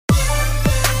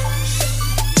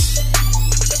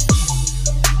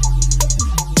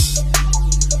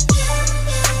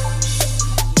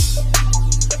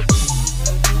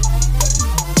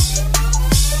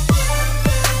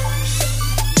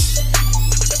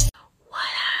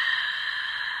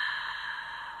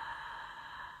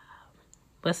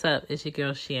What's up? It's your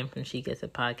girl Shan from She Gets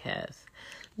It Podcast.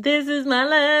 This is my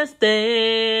last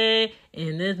day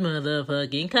in this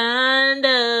motherfucking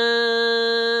condo.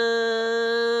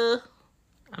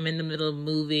 I'm in the middle of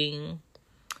moving.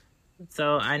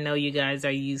 So I know you guys are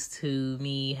used to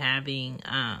me having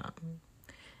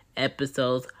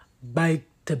episodes back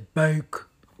to back.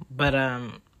 But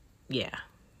yeah.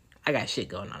 I got shit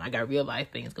going on. I got real life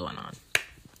things going on.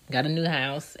 Got a new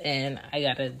house and I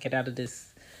gotta get out of this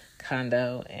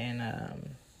condo and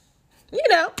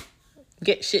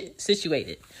get shit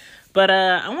situated. But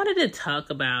I wanted to talk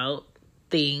about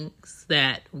things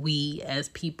that we as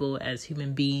people, as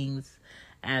human beings,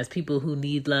 as people who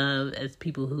need love, as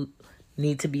people who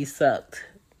need to be sucked,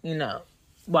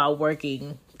 while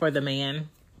working for the man.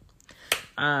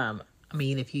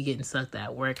 If you're getting sucked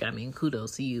at work,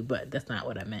 kudos to you, but that's not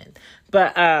what I meant.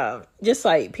 But just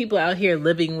like people out here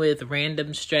living with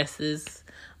random stresses,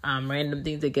 random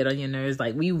things that get on your nerves,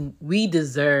 like we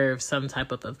deserve some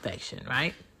type of affection,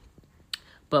 right?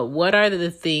 But what are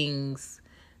the things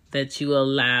that you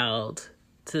allowed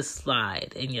to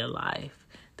slide in your life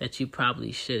that you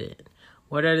probably shouldn't?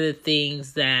 What are the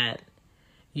things that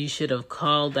you should have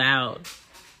called out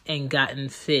and gotten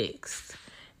fixed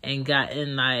and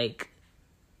gotten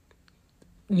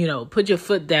put your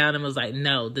foot down and was like,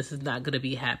 no, this is not going to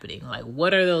be happening. Like,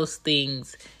 what are those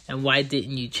things and why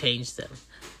didn't you change them?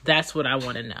 That's what I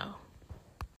want to know.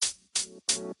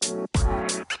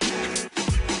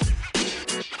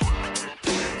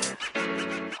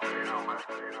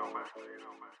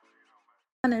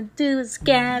 Want to do is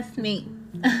gas me.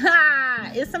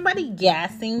 Is somebody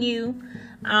gassing you?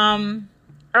 All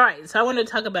right. So I want to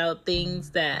talk about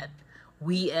things that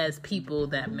we as people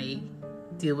that may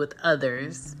deal with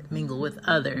others, mingle with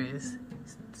others,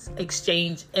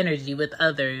 exchange energy with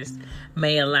others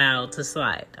may allow to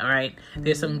slide. All right.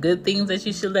 There's some good things that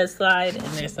you should let slide, and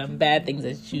there's some bad things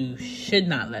that you should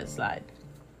not let slide.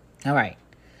 All right.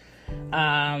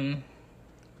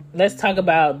 Let's talk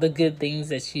about the good things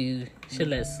that you should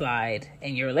let slide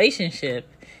in your relationship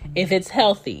if it's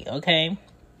healthy. Okay.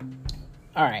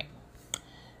 All right.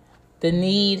 The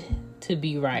need to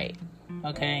be right.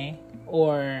 Okay.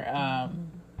 Or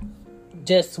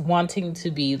just wanting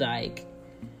to be the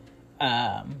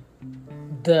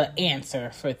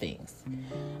answer for things.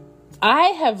 I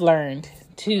have learned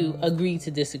to agree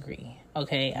to disagree.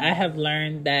 Okay. I have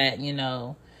learned that,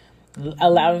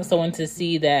 allowing someone to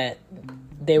see that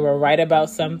they were right about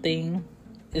something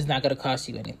is not going to cost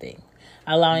you anything.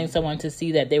 Allowing someone to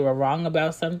see that they were wrong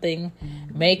about something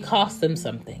may cost them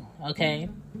something. Okay.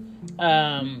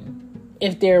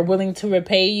 If they're willing to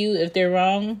repay you, if they're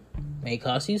wrong, may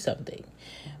cost you something.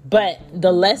 But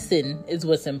the lesson is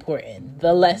what's important.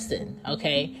 The lesson,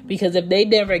 okay? Because if they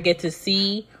never get to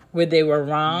see where they were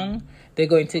wrong, they're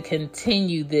going to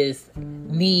continue this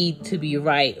need to be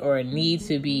right, or need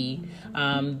to be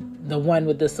the one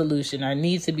with the solution, or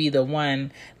need to be the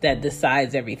one that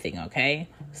decides everything, okay?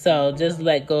 So just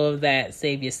let go of that.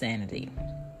 Save your sanity.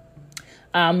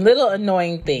 Little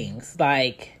annoying things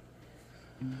like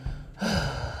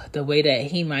the way that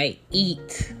he might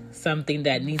eat something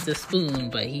that needs a spoon,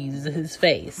 but he uses his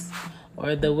face.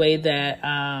 Or the way that,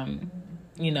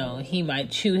 he might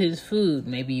chew his food.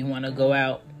 Maybe you want to go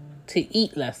out to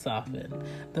eat less often.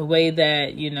 The way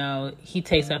that, he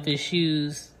takes off his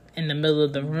shoes in the middle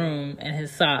of the room and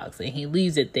his socks and he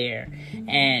leaves it there.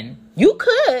 And you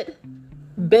could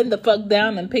bend the fuck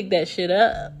down and pick that shit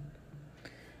up.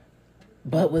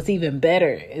 But what's even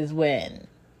better is when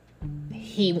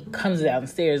he comes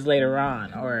downstairs later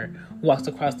on or walks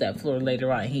across that floor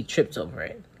later on and he trips over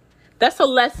it. That's a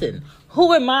lesson.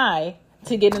 Who am I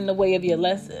to get in the way of your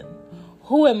lesson?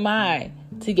 Who am I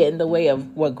to get in the way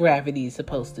of what gravity is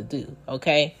supposed to do?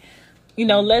 Okay?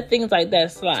 Let things like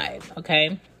that slide.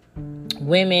 Okay?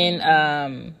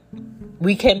 Women,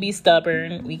 we can be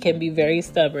stubborn. We can be very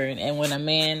stubborn. And when a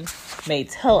man may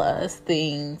tell us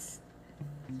things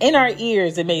in our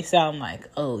ears, it may sound like,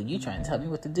 oh, you trying to tell me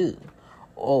what to do.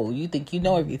 Oh, you think you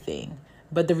know everything.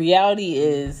 But the reality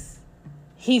is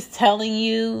he's telling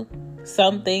you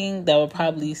something that will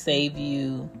probably save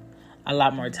you a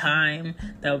lot more time.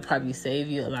 That will probably save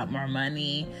you a lot more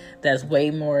money. That's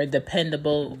way more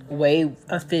dependable, way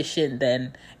efficient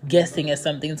than guessing if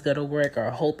something's going to work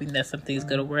or hoping that something's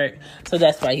going to work. So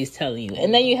that's why he's telling you.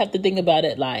 And then you have to think about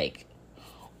it like,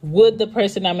 would the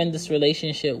person I'm in this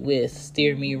relationship with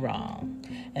steer me wrong?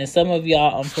 And some of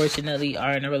y'all, unfortunately,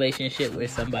 are in a relationship where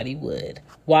somebody would.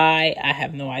 Why? I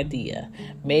have no idea.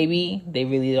 Maybe they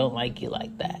really don't like you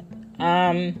like that.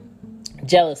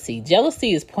 Jealousy.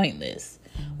 Jealousy is pointless.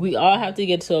 We all have to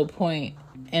get to a point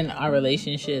in our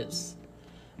relationships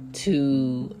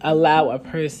to allow a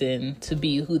person to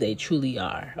be who they truly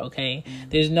are, okay?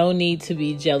 There's no need to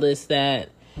be jealous that,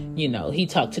 he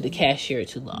talked to the cashier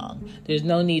too long. There's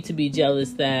no need to be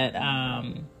jealous that,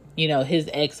 his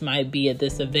ex might be at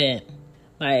this event.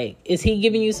 Like, is he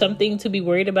giving you something to be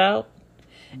worried about?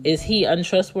 Is he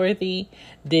untrustworthy?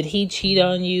 Did he cheat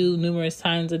on you numerous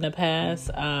times in the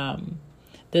past?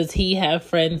 Does he have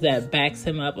friends that backs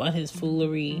him up on his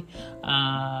foolery?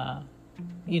 Why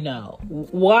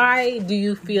do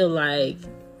you feel like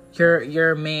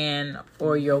your man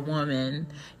or your woman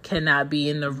cannot be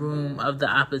in the room of the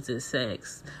opposite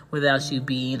sex without you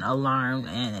being alarmed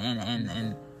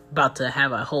and about to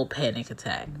have a whole panic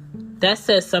attack? That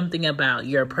says something about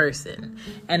your person.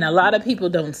 And a lot of people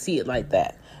don't see it like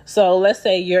that. So let's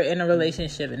say you're in a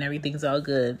relationship and everything's all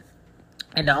good,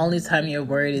 and the only time you're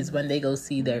worried is when they go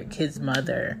see their kid's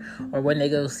mother, or when they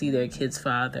go see their kid's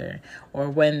father, or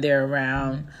when they're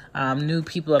around new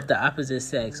people of the opposite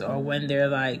sex, or when they're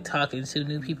like talking to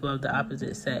new people of the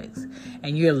opposite sex,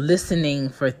 and you're listening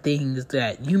for things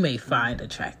that you may find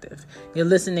attractive. You're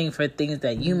listening for things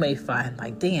that you may find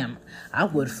like, damn, I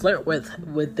would flirt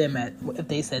with them if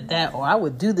they said that, or I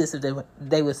would do this if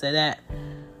they would say that.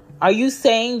 Are you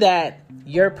saying that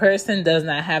your person does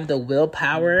not have the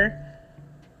willpower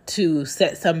to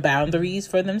set some boundaries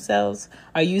for themselves?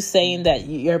 Are you saying that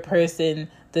your person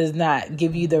does not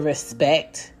give you the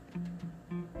respect?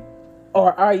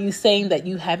 Or are you saying that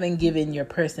you haven't given your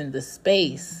person the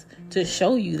space to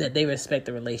show you that they respect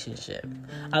the relationship?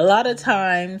 A lot of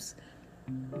times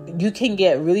you can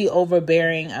get really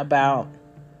overbearing about,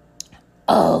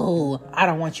 oh, I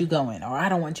don't want you going, or I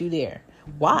don't want you there.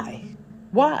 Why?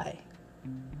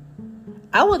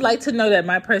 I would like to know that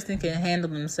my person can handle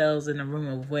themselves in a room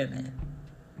of women.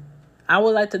 I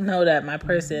would like to know that my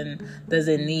person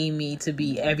doesn't need me to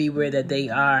be everywhere that they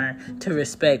are to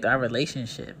respect our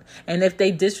relationship. And if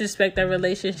they disrespect our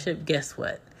relationship, guess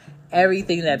what?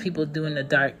 Everything that people do in the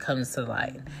dark comes to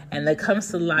light. And that comes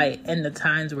to light in the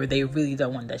times where they really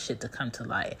don't want that shit to come to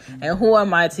light. And who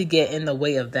am I to get in the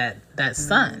way of that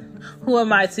sun? Who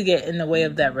am I to get in the way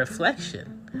of that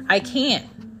reflection? I can't.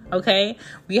 Okay?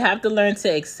 We have to learn to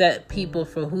accept people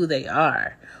for who they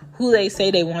are. Who they say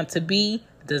they want to be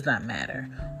does not matter.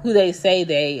 Who they say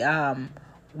they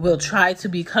will try to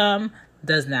become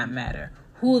does not matter.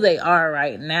 Who they are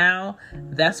right now,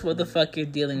 that's what the fuck you're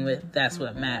dealing with. That's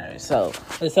what matters. So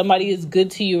if somebody is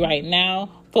good to you right now,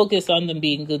 focus on them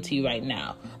being good to you right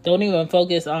now. Don't even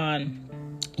focus on,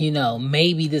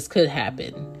 maybe this could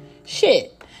happen.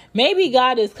 Shit. Maybe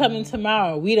God is coming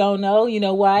tomorrow. We don't know. You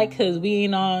know why? Because we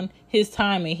ain't on his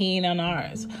time and he ain't on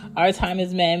ours. Our time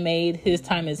is man-made. His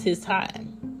time is his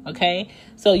time. Okay?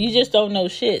 So you just don't know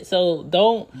shit. So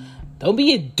don't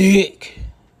be a dick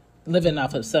living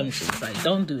off of assumptions. Like,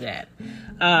 don't do that.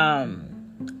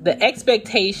 The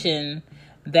expectation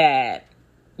that,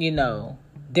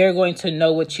 they're going to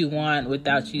know what you want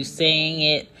without you saying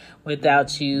it,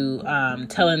 without you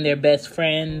telling their best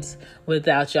friends,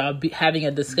 without y'all having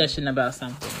a discussion about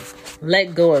something.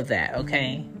 Let go of that,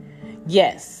 okay?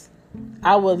 Yes,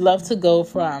 I would love to go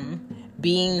from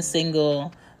being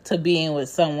single to being with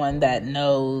someone that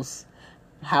knows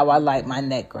how I like my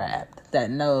neck grabbed,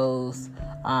 that knows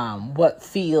what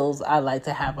feels I like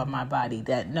to have on my body,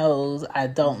 that knows I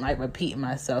don't like repeating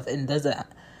myself and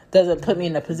doesn't put me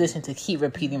in a position to keep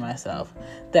repeating myself,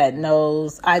 that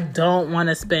knows I don't want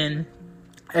to spend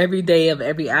every day of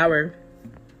every hour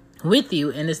with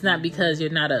you. And it's not because you're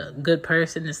not a good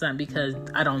person. It's not because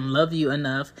I don't love you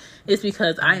enough. It's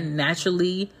because I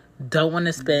naturally don't want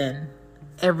to spend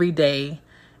every day,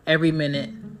 every minute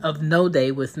of no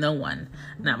day with no one.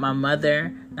 Not my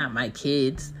mother, not my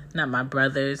kids, not my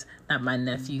brothers, not my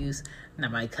nephews,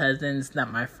 not my cousins,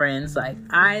 not my friends. Like,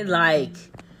 I like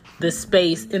the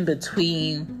space in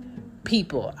between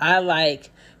people. I like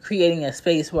creating a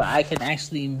space where I can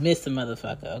actually miss a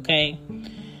motherfucker, okay?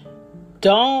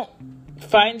 Don't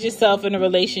find yourself in a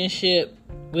relationship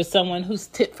with someone who's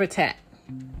tit for tat.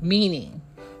 Meaning,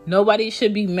 nobody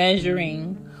should be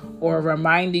measuring or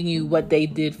reminding you what they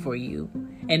did for you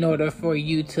in order for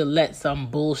you to let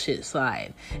some bullshit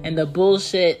slide. And the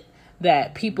bullshit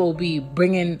that people be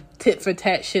bringing tit for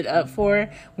tat shit up for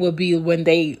will be when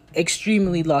they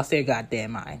extremely lost their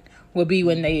goddamn mind. Will be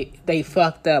when they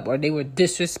fucked up or they were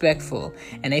disrespectful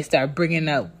and they start bringing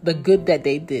up the good that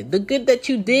they did. The good that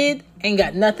you did ain't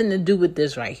got nothing to do with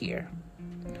this right here.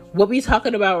 What we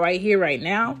talking about right here, right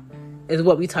now is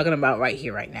what we talking about right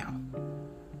here, right now.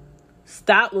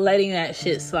 Stop letting that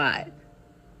shit slide.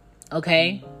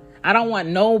 Okay? I don't want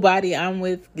nobody I'm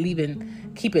with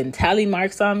keeping tally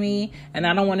marks on me, and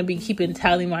I don't want to be keeping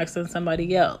tally marks on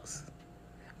somebody else.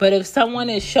 But if someone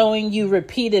is showing you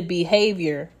repeated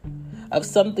behavior of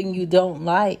something you don't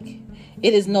like,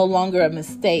 it is no longer a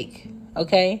mistake,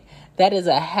 okay? That is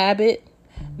a habit.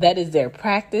 That is their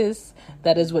practice.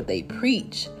 That is what they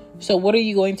preach. So what are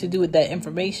you going to do with that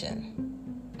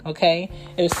information? Okay?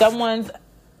 If someone's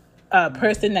a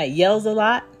person that yells a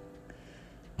lot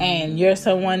and you're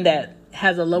someone that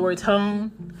has a lower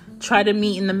tone, try to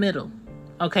meet in the middle.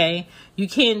 Okay? You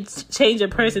can't change a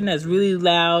person that's really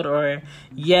loud or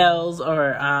yells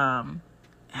or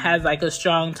has like a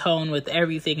strong tone with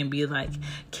everything and be like,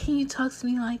 can you talk to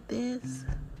me like this?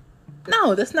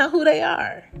 No, that's not who they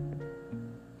are.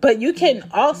 But you can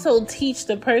also teach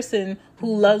the person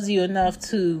who loves you enough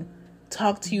to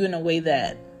talk to you in a way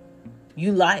that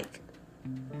you like,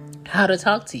 how to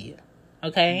talk to you.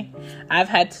 Okay? I've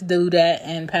had to do that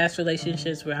in past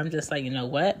relationships where I'm just like, you know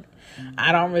what?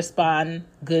 I don't respond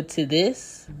good to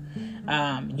this.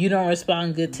 You don't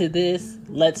respond good to this.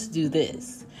 Let's do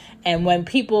this. And when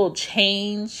people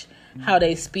change how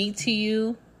they speak to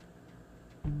you,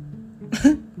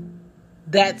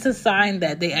 that's a sign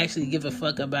that they actually give a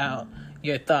fuck about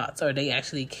your thoughts, or they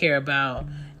actually care about,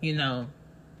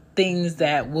 things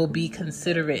that will be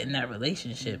considerate in that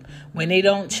relationship. When they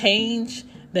don't change,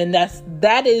 then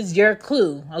that is your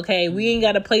clue. Okay, we ain't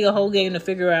got to play a whole game to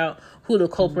figure out who the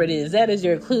culprit is. That is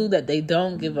your clue that they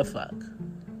don't give a fuck.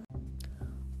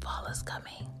 Fall is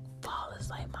coming. Fall is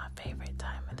like my favorite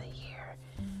time of the year.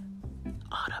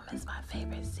 Autumn is my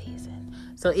favorite season.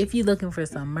 So if you're looking for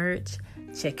some merch,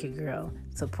 check your girl.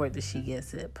 Support the She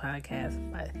Gets It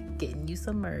podcast by getting you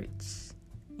some merch.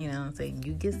 You know what I'm saying?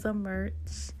 You get some merch,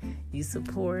 you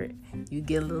support, you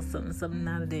get a little something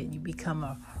out of it. You become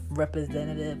a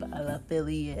representative, an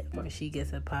affiliate for She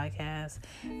Gets It podcast.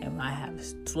 And I have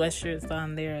sweatshirts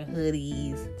on there,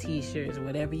 hoodies, t-shirts,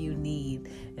 whatever you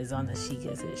need is on the She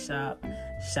Gets It shop.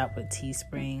 Shop with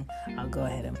Teespring. I'll go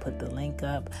ahead and put the link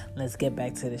up. Let's get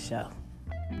back to the show.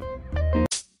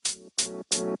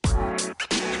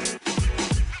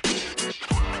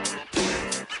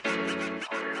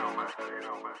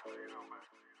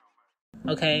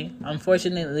 Okay,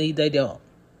 unfortunately, they don't.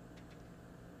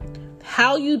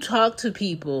 How you talk to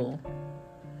people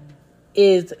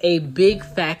is a big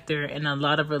factor in a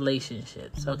lot of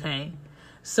relationships, okay?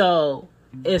 So,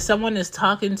 if someone is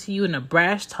talking to you in a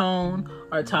brash tone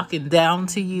or talking down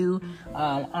to you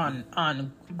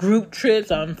on group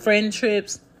trips, on friend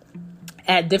trips,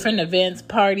 at different events,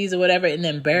 parties, or whatever, and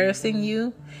embarrassing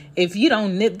you, if you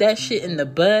don't nip that shit in the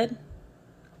bud,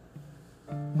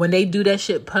 when they do that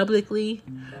shit publicly,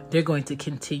 they're going to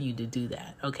continue to do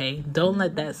that, okay? Don't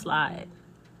let that slide.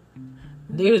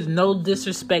 There's no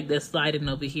disrespect that's sliding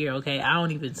over here, okay? I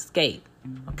don't even skate,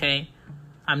 okay?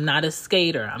 I'm not a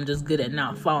skater. I'm just good at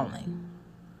not falling.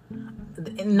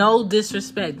 No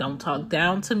disrespect. Don't talk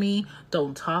down to me.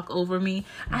 Don't talk over me.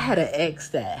 I had an ex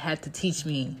that had to teach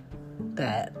me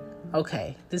that,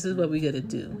 okay, this is what we got to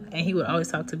do. And he would always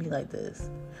talk to me like this.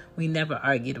 We never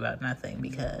argued about nothing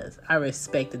because I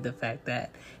respected the fact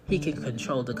that he could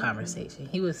control the conversation.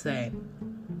 He would say,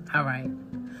 all right,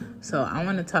 so I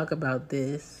want to talk about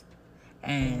this,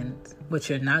 and what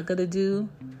you're not going to do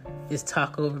is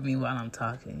talk over me while I'm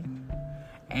talking.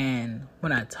 And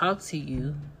when I talk to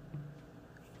you,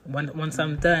 once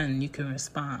I'm done, you can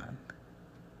respond.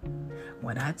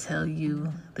 When I tell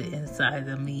you the inside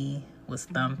of me was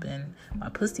thumping, my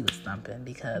pussy was thumping,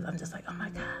 because I'm just like, oh my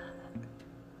God.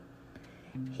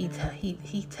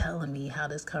 He telling me how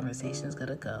this conversation is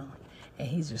gonna go, and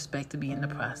he's respecting me in the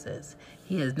process.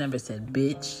 He has never said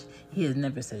bitch. He has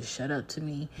never said shut up to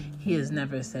me. He has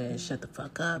never said shut the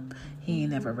fuck up. He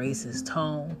ain't never raised his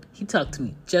tone. He talked to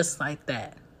me just like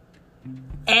that.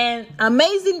 And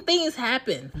amazing things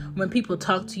happen when people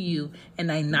talk to you in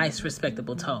a nice,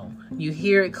 respectable tone. You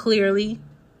hear it clearly.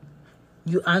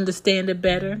 You understand it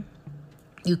better.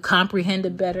 You comprehend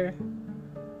it better.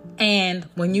 And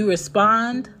when you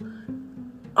respond,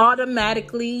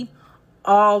 automatically,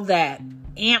 all that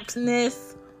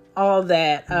ampedness, all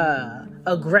that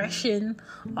aggression,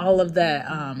 all of that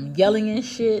yelling and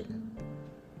shit,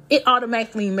 it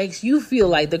automatically makes you feel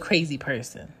like the crazy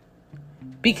person.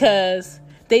 Because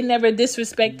they never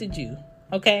disrespected you,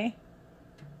 okay?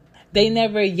 They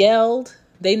never yelled.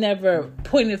 They never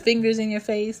pointed fingers in your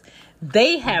face.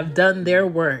 They have done their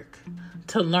work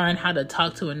to learn how to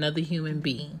talk to another human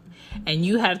being. And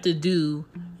you have to do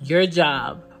your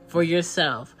job for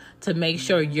yourself to make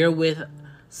sure you're with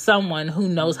someone who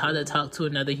knows how to talk to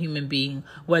another human being,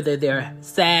 whether they're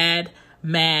sad,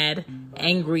 mad,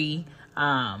 angry,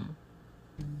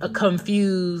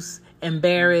 confused,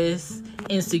 embarrassed,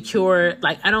 insecure.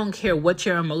 Like, I don't care what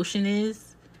your emotion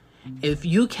is. If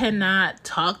you cannot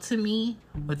talk to me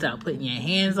without putting your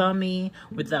hands on me,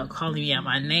 without calling me out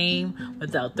my name,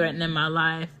 without threatening my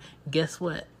life, guess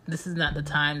what? This is not the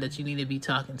time that you need to be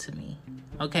talking to me,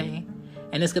 okay?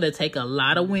 And it's going to take a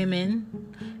lot of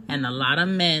women and a lot of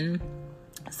men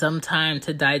some time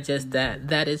to digest that.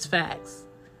 That is facts.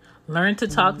 Learn to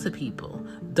talk to people.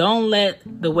 Don't let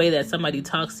the way that somebody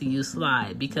talks to you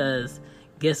slide, because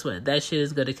guess what? That shit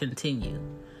is going to continue.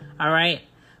 All right?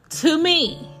 To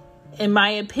me, in my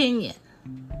opinion,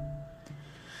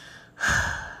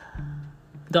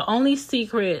 the only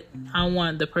secret I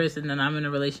want the person that I'm in a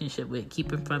relationship with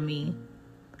keeping from me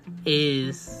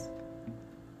is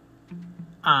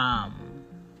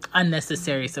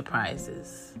unnecessary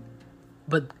surprises,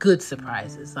 but good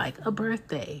surprises, like a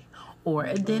birthday or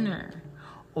a dinner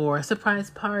or a surprise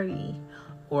party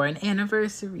or an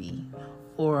anniversary,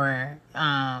 or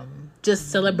just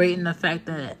celebrating the fact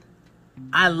that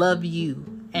I love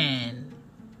you and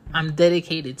I'm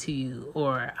dedicated to you,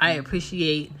 or I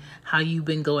appreciate how you've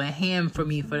been going ham for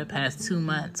me for the past 2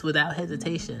 months without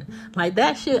hesitation. Like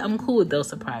that shit, I'm cool with those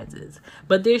surprises.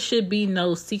 But there should be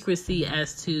no secrecy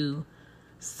as to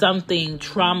something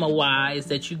trauma-wise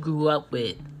that you grew up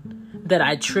with that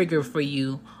I trigger for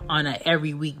you on a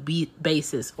every week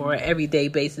basis or an everyday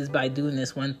basis by doing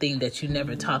this one thing that you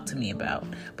never talk to me about.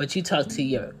 But you talk to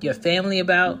your family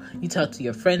about, you talk to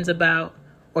your friends about,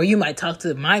 or you might talk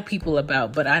to my people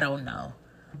about, but I don't know.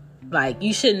 Like,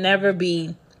 you should never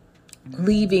be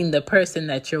leaving the person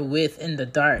that you're with in the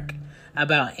dark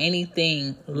about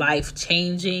anything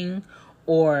life-changing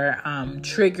or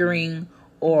triggering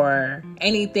or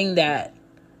anything that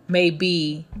may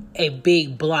be a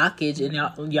big blockage in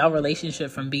y'all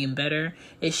relationship from being better.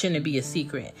 It shouldn't be a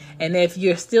secret. And if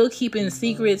you're still keeping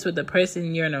secrets with the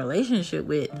person you're in a relationship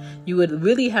with, you would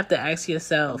really have to ask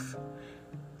yourself,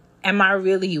 am I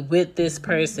really with this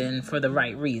person for the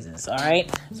right reasons? All right.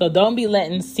 So don't be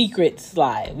letting secrets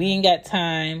slide. We ain't got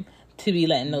time to be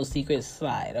letting those secrets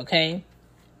slide. Okay.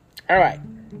 All right.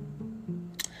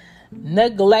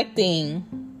 Neglecting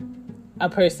a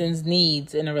person's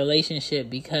needs in a relationship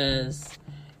because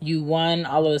you, one,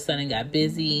 all of a sudden got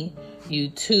busy. You,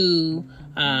 two,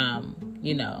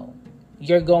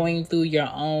 you're going through your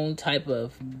own type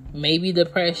of maybe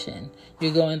depression.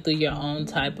 You're going through your own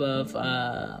type of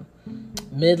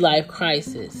midlife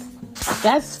crisis.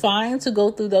 That's fine to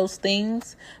go through those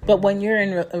things. But when you're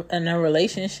in a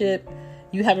relationship,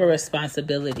 you have a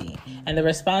responsibility. And the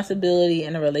responsibility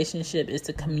in a relationship is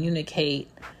to communicate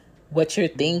what you're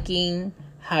thinking,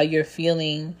 how you're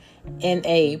feeling in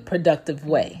a productive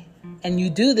way. And you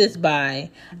do this by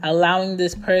allowing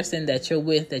this person that you're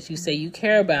with, that you say you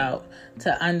care about,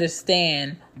 to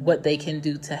understand what they can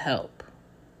do to help.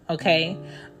 Okay?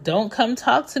 Don't come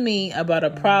talk to me about a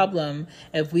problem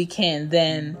if we can't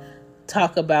then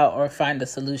talk about or find a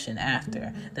solution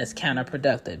after. That's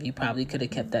counterproductive. You probably could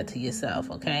have kept that to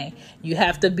yourself, okay? You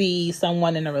have to be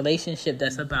someone in a relationship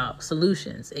that's about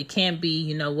solutions. It can't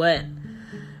be,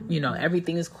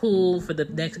 everything is cool for the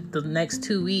next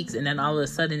 2 weeks, and then all of a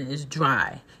sudden it's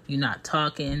dry. You're not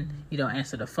talking. You don't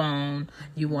answer the phone.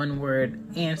 You one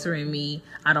word answering me.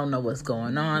 I don't know what's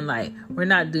going on. Like, we're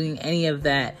not doing any of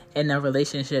that in a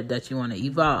relationship that you want to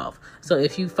evolve. So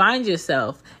if you find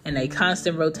yourself in a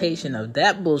constant rotation of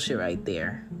that bullshit right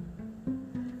there,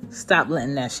 stop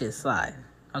letting that shit slide.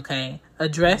 Okay?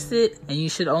 Address it, and you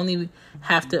should only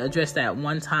have to address that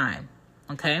one time.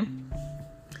 Okay?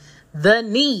 The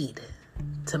need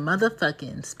to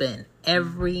motherfucking spend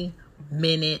every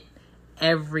minute,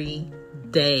 every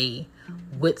day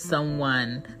with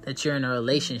someone that you're in a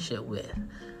relationship with.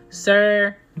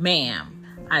 Sir, ma'am,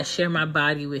 I share my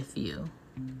body with you.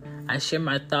 I share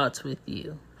my thoughts with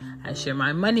you. I share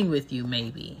my money with you,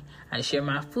 maybe. I share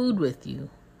my food with you.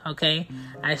 Okay?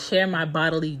 I share my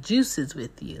bodily juices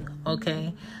with you.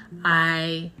 Okay?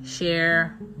 I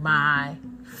share my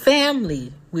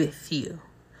family with you.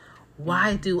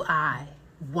 Why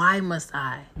must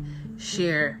I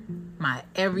share my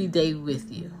everyday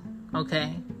with you?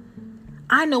 Okay?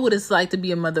 I know what it's like to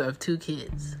be a mother of 2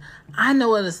 kids. I know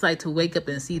what it's like to wake up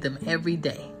and see them every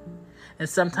day, and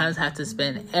sometimes have to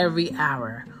spend every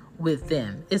hour with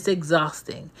them. It's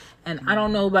exhausting. And I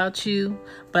don't know about you,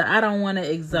 but I don't want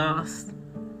to exhaust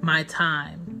my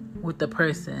time with the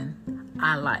person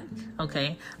I like.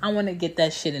 Okay? I want to get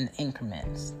that shit in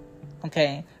increments.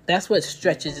 Okay? That's what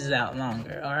stretches it out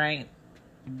longer. All right?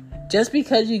 Just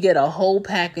because you get a whole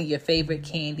pack of your favorite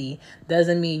candy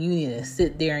doesn't mean you need to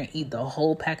sit there and eat the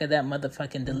whole pack of that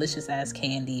motherfucking delicious ass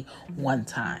candy one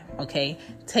time. Okay?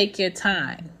 Take your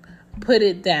time. Put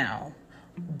it down.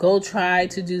 Go try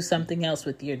to do something else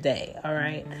with your day. All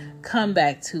right. Come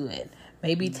back to it.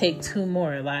 Maybe take 2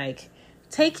 more. Like,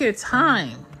 take your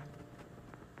time.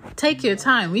 Take your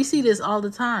time. We see this all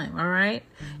the time. All right.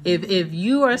 If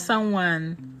you are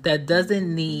someone that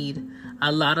doesn't need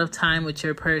a lot of time with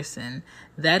your person,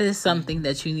 that is something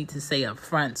that you need to say up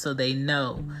front so they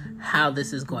know how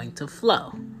this is going to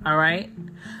flow. All right.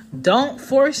 Don't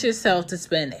force yourself to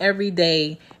spend every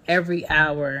day, every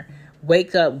hour,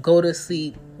 wake up, go to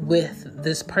sleep with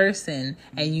this person,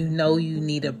 and you know you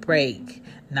need a break.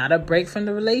 Not a break from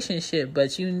the relationship,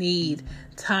 but you need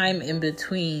time in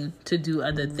between to do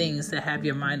other things, to have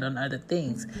your mind on other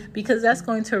things, because that's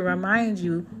going to remind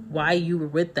you why you were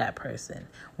with that person.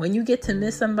 When you get to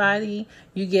miss somebody,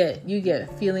 you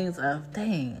get feelings of,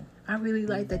 dang, I really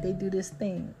like that they do this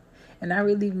thing, and I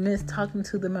really miss talking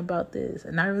to them about this,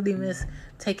 and I really miss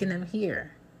taking them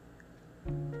here.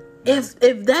 If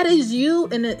that is you,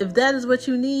 and if that is what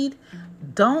you need,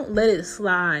 don't let it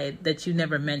slide that you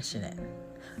never mention it.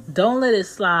 Don't let it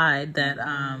slide that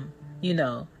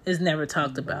is never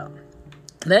talked about.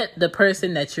 Let the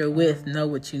person that you're with know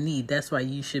what you need. That's why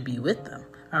you should be with them.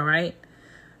 All right?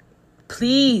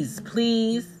 Please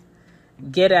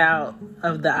get out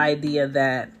of the idea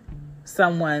that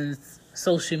someone's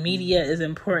social media is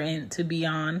important to be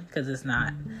on, because it's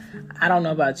not. I don't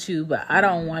know about you, but I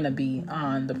don't want to be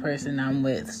on the person I'm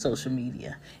with social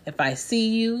media. If I see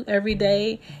you every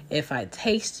day, if I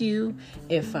taste you,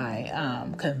 if I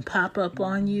can pop up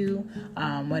on you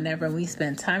whenever we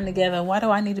spend time together, why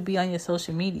do I need to be on your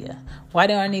social media? Why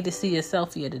do I need to see your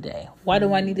selfie of the day? Why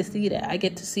do I need to see that? I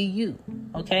get to see you,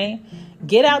 okay?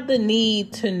 Get out the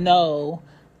need to know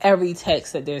every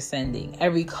text that they're sending,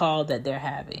 every call that they're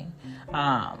having.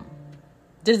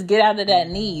 Just get out of that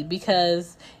need,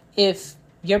 because if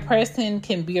your person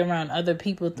can be around other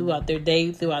people throughout their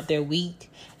day, throughout their week,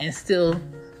 and still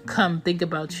come think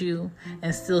about you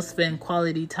and still spend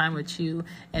quality time with you,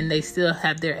 and they still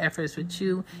have their efforts with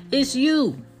you, it's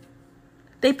you.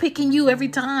 They picking you every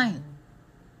time.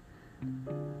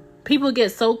 People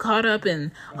get so caught up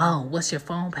in, oh, what's your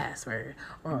phone password?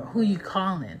 Or who you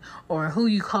calling? Or who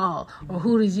you call? Or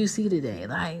who did you see today?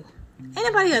 Like, ain't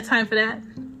nobody got time for that.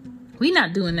 We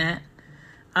not doing that.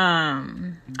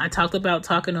 I talked about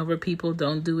talking over people.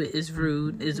 Don't do it. It's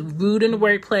rude. It's rude in the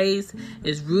workplace.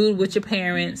 It's rude with your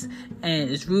parents. And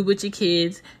it's rude with your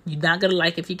kids. You're not going to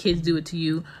like if your kids do it to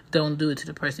you. Don't do it to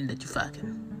the person that you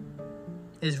fucking.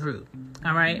 It's rude.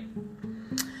 All right?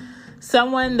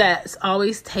 Someone that's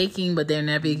always taking, but they're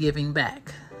never giving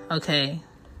back. Okay?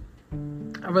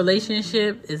 A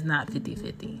relationship is not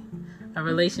 50-50. A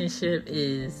relationship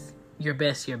is your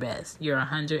best. You're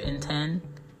 110.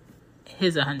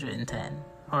 His 110.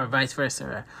 Or vice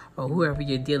versa. Or whoever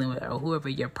you're dealing with. Or whoever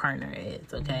your partner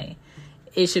is. Okay?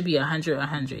 It should be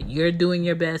 100. You're doing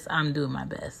your best. I'm doing my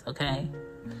best. Okay?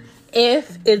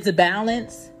 If it's a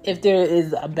balance, if there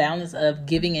is a balance of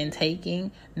giving and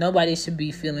taking, nobody should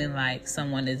be feeling like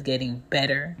someone is getting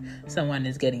better, someone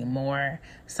is getting more,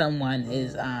 someone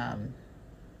is,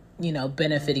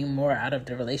 benefiting more out of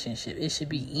the relationship. It should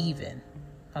be even,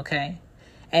 okay?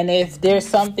 And if there's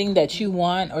something that you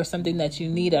want or something that you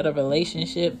need out of a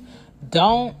relationship,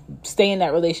 don't stay in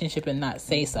that relationship and not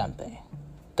say something.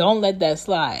 Don't let that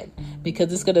slide,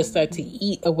 because it's going to start to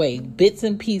eat away bits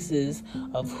and pieces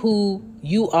of who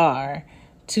you are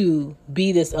to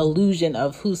be this illusion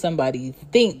of who somebody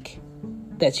think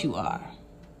that you are.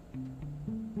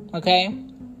 Okay?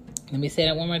 Let me say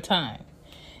that one more time.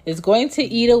 It's going to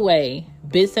eat away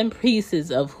bits and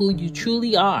pieces of who you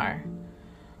truly are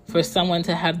for someone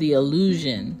to have the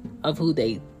illusion of who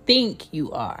they think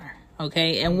you are.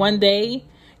 Okay? And one day,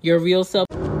 your real self...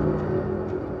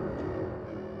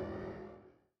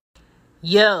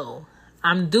 Yo,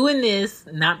 I'm doing this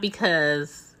not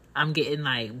because I'm getting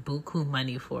like buku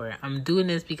money for it. I'm doing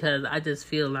this because I just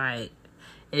feel like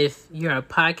if you're a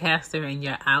podcaster and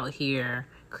you're out here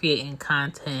creating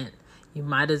content, you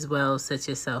might as well set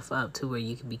yourself up to where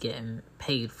you can be getting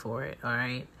paid for it, all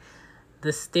right?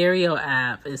 The Stereo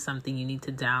app is something you need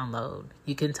to download.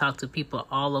 You can talk to people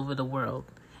all over the world,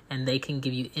 and they can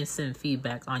give you instant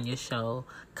feedback on your show,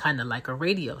 kind of like a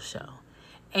radio show.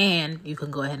 And you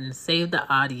can go ahead and save the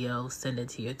audio, send it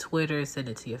to your Twitter, send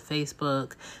it to your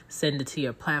Facebook, send it to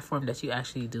your platform that you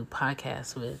actually do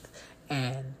podcasts with,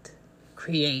 and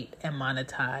create and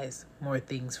monetize more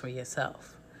things for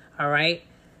yourself. All right?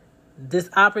 This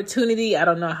opportunity, I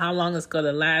don't know how long it's going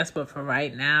to last, but for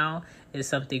right now, is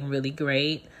something really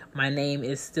great. My name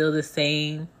is still the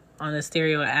same on the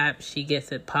Stereo app, She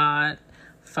Gets It Pod.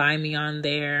 Find me on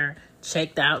there.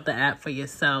 Check out the app for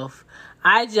yourself.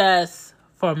 I just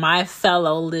for my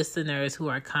fellow listeners who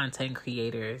are content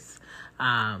creators,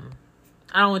 I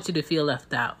don't want you to feel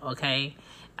left out, okay?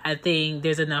 I think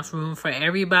there's enough room for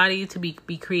everybody to be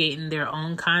creating their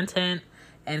own content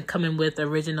and coming with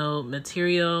original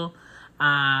material.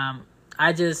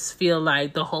 I just feel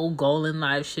like the whole goal in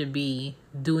life should be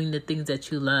doing the things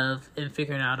that you love and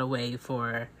figuring out a way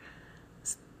for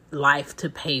life to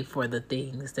pay for the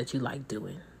things that you like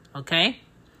doing. Okay?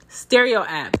 Stereo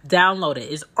app. Download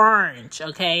it. It's orange.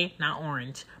 Okay? Not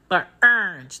orange, but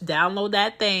orange. Download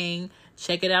that thing.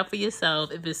 Check it out for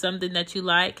yourself. If it's something that you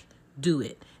like, do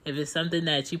it. If it's something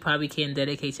that you probably can't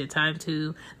dedicate your time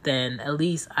to, then at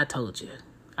least I told you.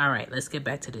 All right, let's get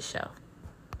back to the show.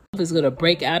 Is going to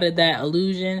break out of that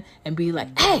illusion and be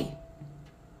like, hey,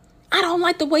 I don't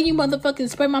like the way you motherfucking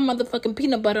spread my motherfucking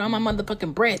peanut butter on my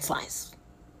motherfucking bread slice.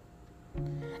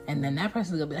 And then that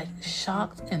person's going to be like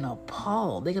shocked and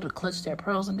appalled. They're going to clutch their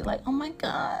pearls and be like, oh my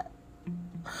God,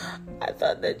 I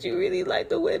thought that you really liked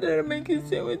the way that I'm making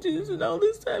sandwiches and all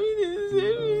this time you didn't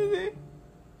say anything.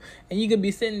 And you could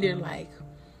be sitting there like,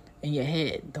 in your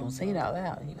head, don't say it out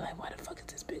loud. And you're like, why the fuck is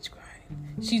this bitch crying?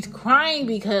 She's crying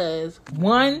because,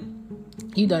 1,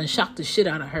 you done shocked the shit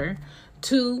out of her.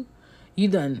 2, you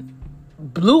done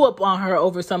blew up on her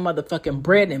over some motherfucking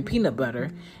bread and peanut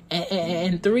butter.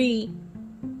 And 3,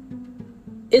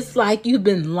 it's like you've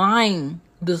been lying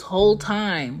this whole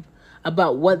time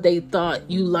about what they thought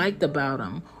you liked about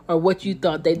them, or what you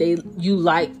thought you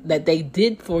liked that they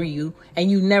did for you,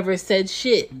 and you never said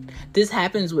shit. This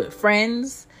happens with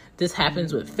friends. This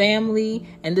happens with family,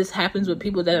 and this happens with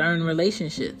people that are in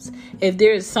relationships. If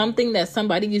there is something that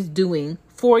somebody is doing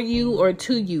for you or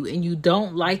to you and you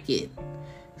don't like it,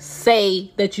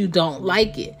 say that you don't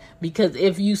like it. Because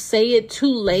if you say it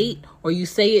too late, or you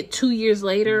say it 2 years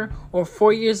later or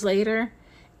 4 years later,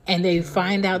 and they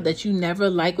find out that you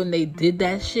never liked when they did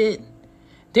that shit,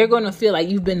 they're going to feel like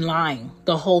you've been lying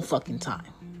the whole fucking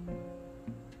time.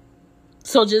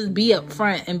 So just be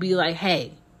upfront and be like,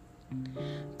 hey,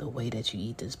 the way that you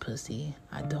eat this pussy,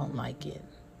 I don't like it.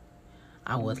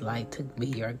 I would like to be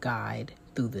your guide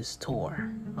through this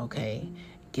tour, okay?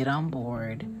 Get on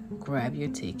board, grab your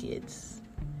tickets,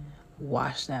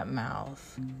 wash that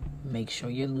mouth, make sure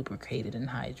you're lubricated and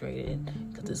hydrated,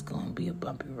 because it's going to be a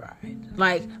bumpy ride.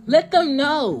 Like, let them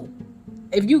know.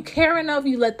 If you care enough,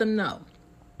 you let them know.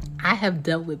 I have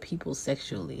dealt with people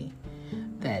sexually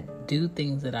that do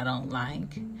things that I don't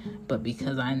like, but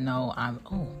because I know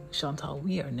Chantal,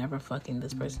 we are never fucking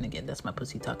this person again. That's my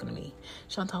pussy talking to me.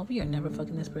 Chantal, we are never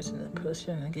fucking this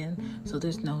person again. So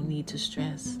there's no need to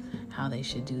stress how they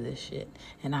should do this shit.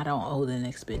 And I don't owe the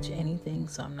next bitch anything,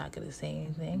 so I'm not going to say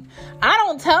anything. I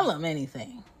don't tell them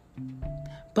anything.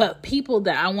 But people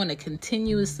that I want to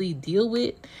continuously deal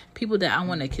with, people that I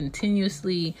want to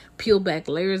continuously peel back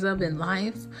layers of in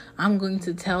life, I'm going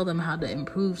to tell them how to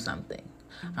improve something.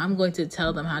 I'm going to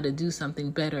tell them how to do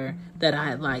something better that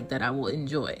I like, that I will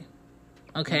enjoy.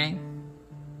 Okay?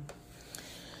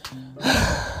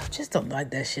 Just don't let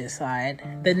that shit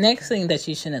slide. The next thing that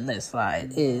you shouldn't let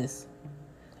slide is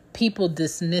people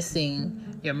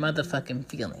dismissing your motherfucking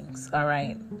feelings. All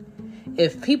right?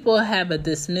 If people have a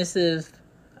dismissive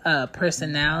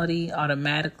personality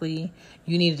automatically,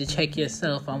 you need to check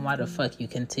yourself on why the fuck you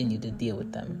continue to deal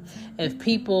with them. If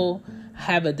people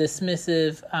have a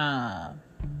dismissive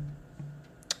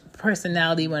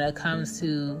personality when it comes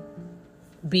to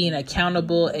being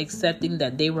accountable, accepting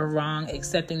that they were wrong,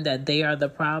 accepting that they are the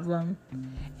problem,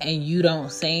 and you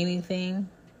don't say anything,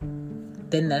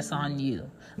 then that's on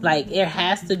you. Like, it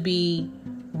has to be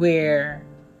where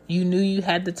you knew you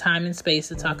had the time and space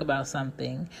to talk about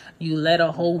something. You let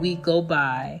a whole week go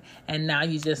by, and now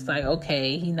you just like,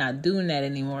 okay, he not doing that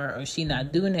anymore, or she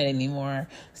not doing that anymore,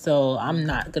 so I'm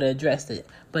not going to address it.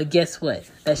 But guess what?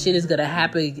 That shit is going to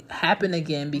happen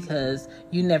again because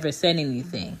you never said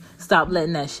anything. Stop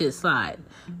letting that shit slide.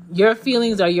 Your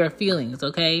feelings are your feelings,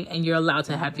 okay? And you're allowed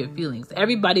to have your feelings.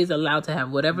 Everybody's allowed to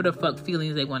have whatever the fuck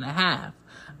feelings they want to have.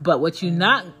 But what you're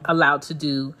not allowed to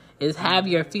do is have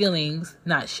your feelings,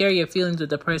 not share your feelings with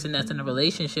the person that's in a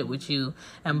relationship with you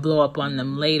and blow up on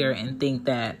them later and think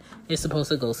that it's supposed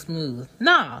to go smooth.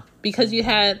 Nah, because you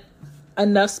had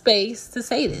enough space to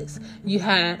say this. You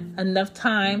had enough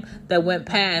time that went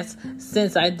past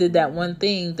since I did that one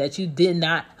thing that you did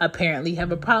not apparently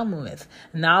have a problem with.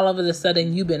 Now all of a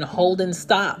sudden you've been holding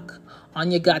stock on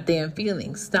your goddamn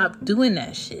feelings. Stop doing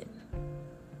that shit.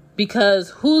 Because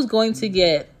who's going to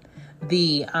get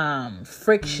the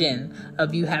friction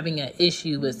of you having an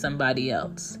issue with somebody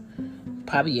else?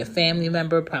 Probably your family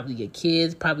member, probably your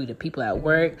kids, probably the people at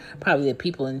work, probably the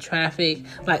people in traffic.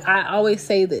 Like, I always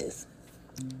say this.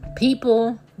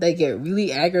 People that get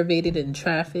really aggravated in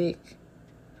traffic,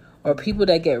 or people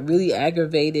that get really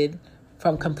aggravated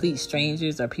from complete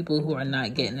strangers, or people who are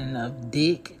not getting enough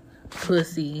dick,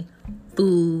 pussy,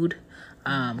 food,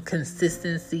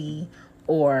 consistency,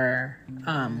 or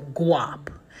guap.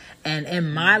 And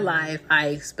in my life, I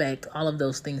expect all of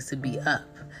those things to be up.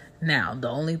 Now, the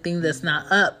only thing that's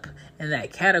not up in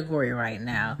that category right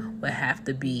now would have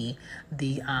to be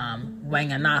the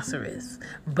Wanganoceros.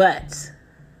 But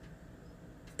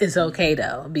it's okay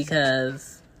though,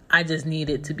 because I just need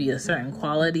it to be a certain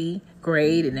quality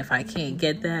grade, and if I can't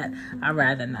get that, I'd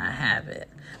rather not have it.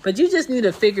 But you just need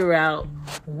to figure out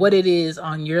what it is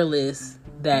on your list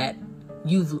that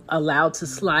you've allowed to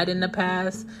slide in the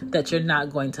past that you're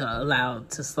not going to allow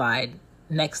to slide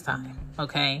next time,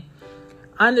 okay?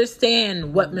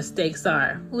 Understand what mistakes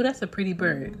are. Ooh, that's a pretty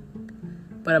bird,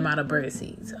 but I'm out of bird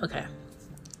seeds. Okay,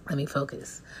 let me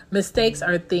focus. Mistakes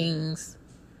are things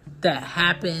that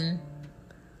happen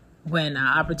when an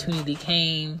opportunity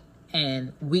came,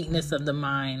 and weakness of the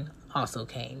mind also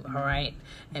came, all right?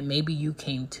 And maybe you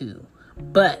came too.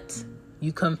 But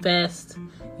you confessed,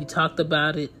 you talked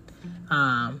about it,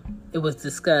 it was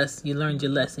discussed, you learned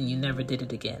your lesson, you never did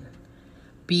it again.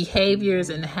 Behaviors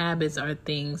and habits are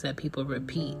things that people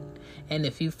repeat. And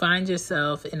if you find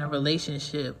yourself in a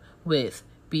relationship with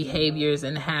behaviors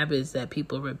and habits that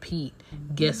people repeat,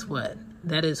 guess what?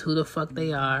 That is who the fuck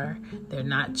they are. They're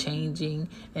not changing.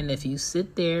 And if you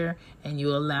sit there and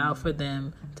you allow for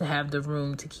them to have the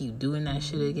room to keep doing that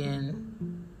shit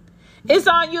again, it's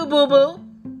on you, boo-boo.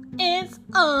 It's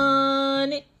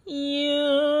on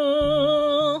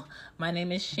you. My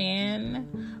name is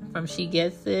Shan from She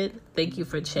Gets It. Thank you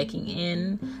for checking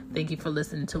in. Thank you for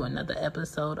listening to another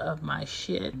episode of my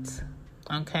shit.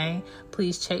 Okay,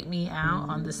 please check me out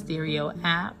on the Stereo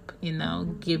app,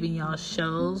 giving y'all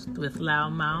shows with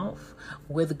Loudmouth,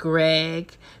 with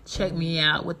Greg. Check me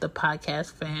out with the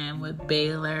Podcast Fam, with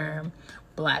Baylor,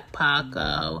 Black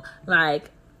Paco.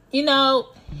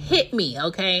 Hit me,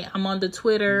 okay? I'm on the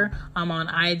Twitter. I'm on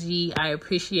IG. I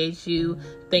appreciate you.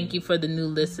 Thank you for the new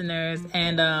listeners.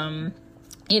 And,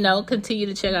 continue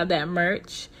to check out that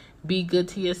merch. Be good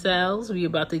to yourselves. We're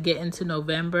about to get into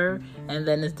November, and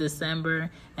then it's December,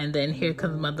 and then here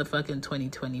comes motherfucking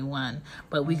 2021.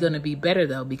 But we're going to be better,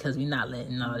 though, because we're not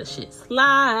letting all the shit slide.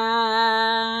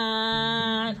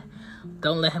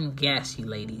 Don't let him gas you,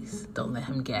 ladies. Don't let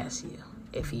him gas you.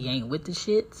 If he ain't with the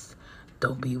shits,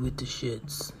 don't be with the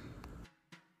shits.